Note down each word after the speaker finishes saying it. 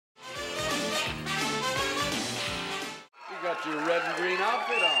Get your red and green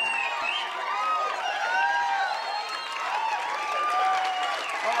outfit on.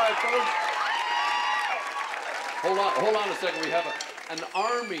 All right, folks. Hold on a second. We have an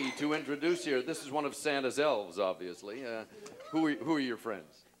army to introduce here. This is one of Santa's elves, obviously. Who are your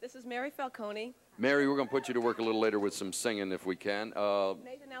friends? This is Mary Falcone. Mary, we're going to put you to work a little later with some singing if we can.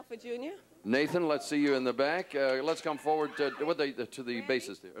 Nathan Alford Jr. Nathan, let's see you in the back. Let's come forward to the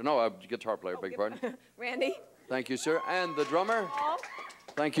bassist here. No, guitar player, beg your pardon. Randy. Thank you, sir. And the drummer? Paul.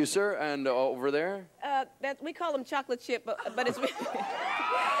 Thank you, sir. And over there? We call him Chocolate Chip, but it's...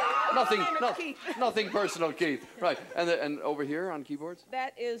 Nothing personal, Keith. Right. And over here on keyboards?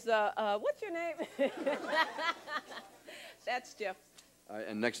 That is, what's your name? That's Jeff.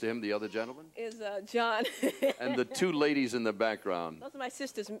 And next to him, the other gentleman? Is John. And the two ladies in the background. Those are my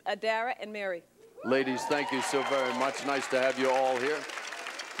sisters, Dara and Mary. Ladies, thank you so very much. Nice to have you all here.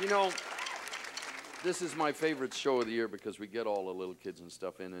 You know, this is my favorite show of the year because we get all the little kids and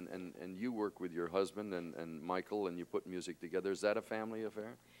stuff in, and you work with your husband and Michael, and you put music together. Is that a family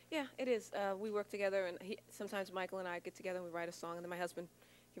affair? Yeah, it is. We work together, and sometimes Michael and I get together and we write a song, and then my husband,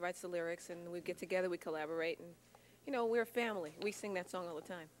 he writes the lyrics, and we get together, we collaborate, and you know, we're a family. We sing that song all the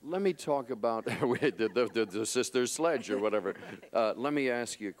time. Let me talk about the Sister's Sledge or whatever. Let me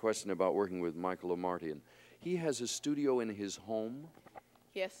ask you a question about working with Michael Omartian. He has a studio in his home.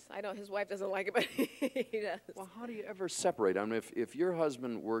 Yes, I know his wife doesn't like it, but he does. Well, how do you ever separate? I mean, if your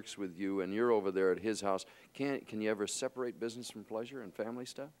husband works with you and you're over there at his house, can you ever separate business from pleasure and family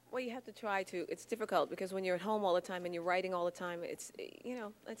stuff? Well, you have to try to. It's difficult because when you're at home all the time and you're writing all the time, it's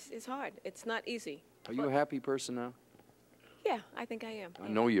hard. It's not easy. Are you a happy person now? Yeah, I think I am. I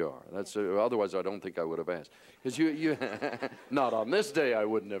know you are. That's otherwise I don't think I would have asked. Because you not on this day I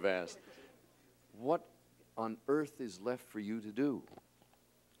wouldn't have asked. What on earth is left for you to do?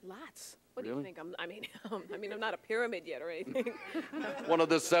 Lots. What Really? do you think? I mean, I'm not a pyramid yet or anything. One of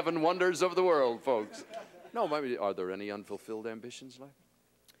the 7 wonders of the world, folks. No, maybe, are there any unfulfilled ambitions left?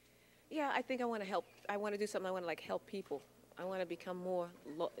 Yeah, I think I want to help. I want to do something. I want to help people. I want to become more,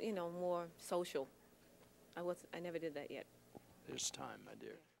 more social. I never did that yet. There's time, my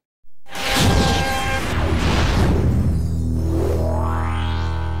dear.